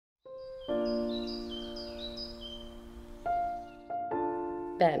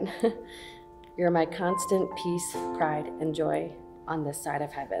Ben, you're my constant peace, pride, and joy on this side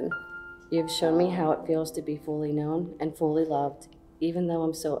of heaven. You've shown me how it feels to be fully known and fully loved, even though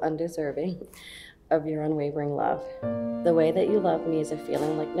I'm so undeserving of your unwavering love. The way that you love me is a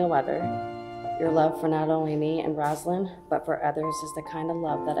feeling like no other. Your love for not only me and Rosalind, but for others is the kind of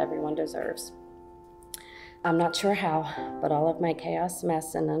love that everyone deserves. I'm not sure how, but all of my chaos,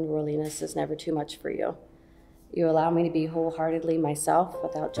 mess, and unruliness is never too much for you. You allow me to be wholeheartedly myself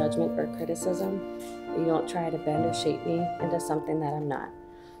without judgment or criticism. You don't try to bend or shape me into something that I'm not.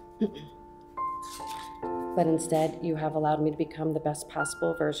 But instead, you have allowed me to become the best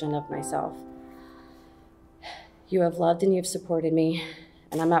possible version of myself. You have loved and you've supported me,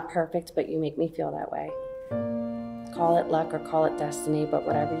 and I'm not perfect, but you make me feel that way. Call it luck or call it destiny, but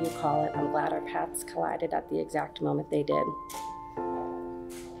whatever you call it, I'm glad our paths collided at the exact moment they did.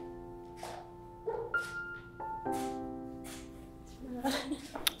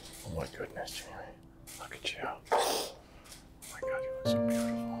 Oh my goodness, Jamie. Look at you. Oh my God, you look so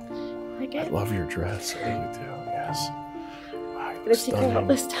beautiful. I love your dress. I really do, yes. Wow, you look stunning.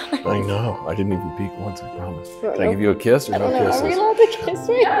 This time. I know. I didn't even peek once, I promise. Can I give you a kiss or no kisses? Are we allowed to kiss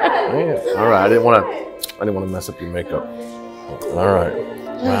me? Yeah. All right, I didn't want to mess up your makeup. All right.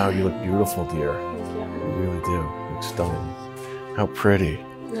 Wow, you look beautiful, dear. You really do. You look stunning. How pretty.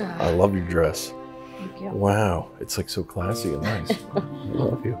 I love your dress. Thank you. Wow, it's like so classy and nice. I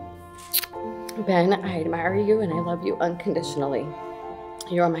love you. Ben, I admire you and I love you unconditionally.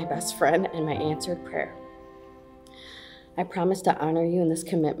 You are my best friend and my answered prayer. I promise to honor you in this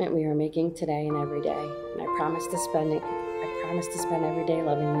commitment we are making today and every day. And I promise to spend every day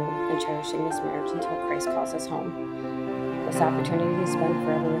loving you and cherishing this marriage until Christ calls us home. This opportunity to spend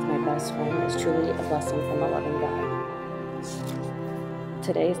forever with my best friend is truly a blessing from a loving God.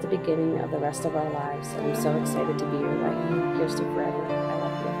 Today is the beginning of the rest of our lives, and I'm so excited to be your wife. Here's to forever. I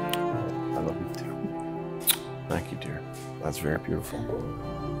love you. I love you too. Thank you, dear. That's very beautiful.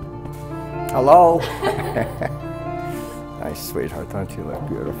 Hello. Nice, sweetheart. Don't you look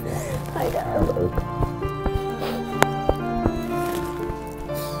beautiful? Hi, Dad. Hello.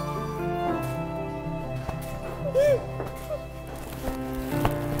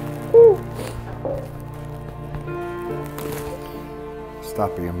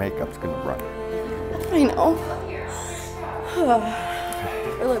 Stop or your makeup's gonna run. I know.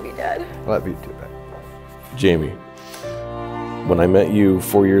 I love you, Dad. Love you too, babe. Jamie, when I met you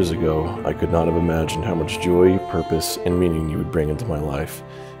 4 years ago, I could not have imagined how much joy, purpose, and meaning you would bring into my life.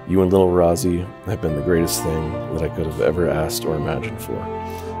 You and little Rosie have been the greatest thing that I could have ever asked or imagined for.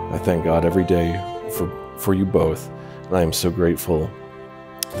 I thank God every day for you both, and I am so grateful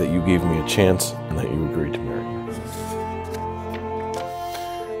that you gave me a chance and that you agreed to marry me.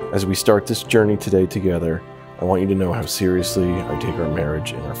 As we start this journey today together, I want you to know how seriously I take our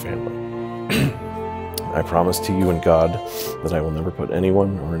marriage and our family. I promise to you and God that I will never put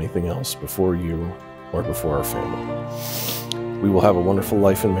anyone or anything else before you or before our family. We will have a wonderful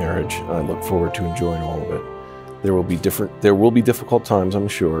life in marriage, and I look forward to enjoying all of it. There will be difficult times, I'm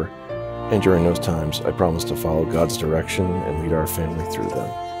sure, and during those times, I promise to follow God's direction and lead our family through them.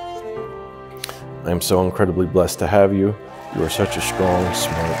 I am so incredibly blessed to have you. You are such a strong,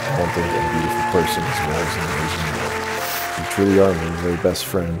 smart, talented, and beautiful person as well as an amazing man. You truly are my very best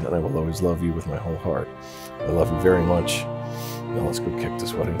friend, and I will always love you with my whole heart. I love you very much. Now let's go kick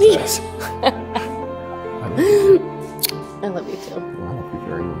this wedding dress. I love you. I love you too. I love you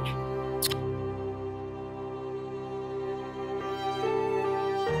very much.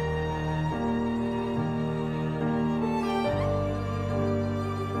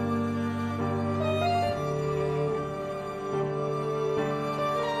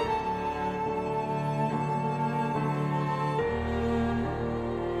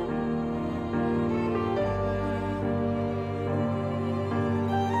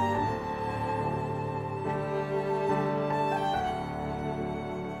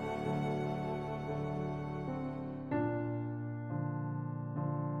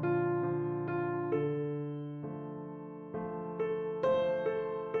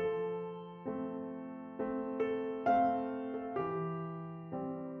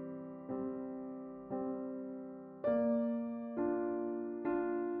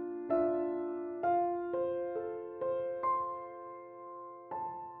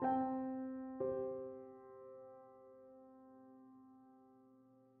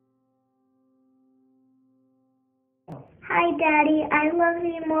 Hi, Daddy. I love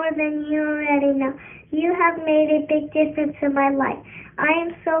you more than you already know. You have made a big difference in my life. I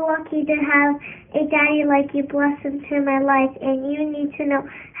am so lucky to have a daddy like you blessed into my life, and you need to know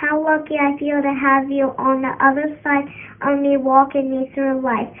how lucky I feel to have you on the other side of me, walking me through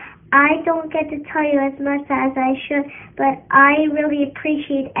life. I don't get to tell you as much as I should, but I really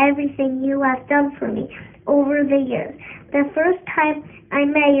appreciate everything you have done for me over the years. The first time I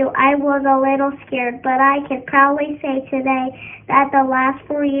met you, I was a little scared, but I can proudly say today that the last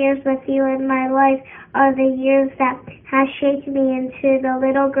 4 years with you in my life are the years that have shaped me into the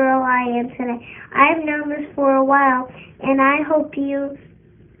little girl I am today. I've known this for a while, and I hope you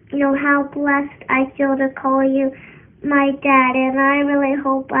know how blessed I feel to call you my dad, and I really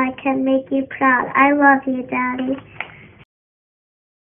hope I can make you proud. I love you, Daddy.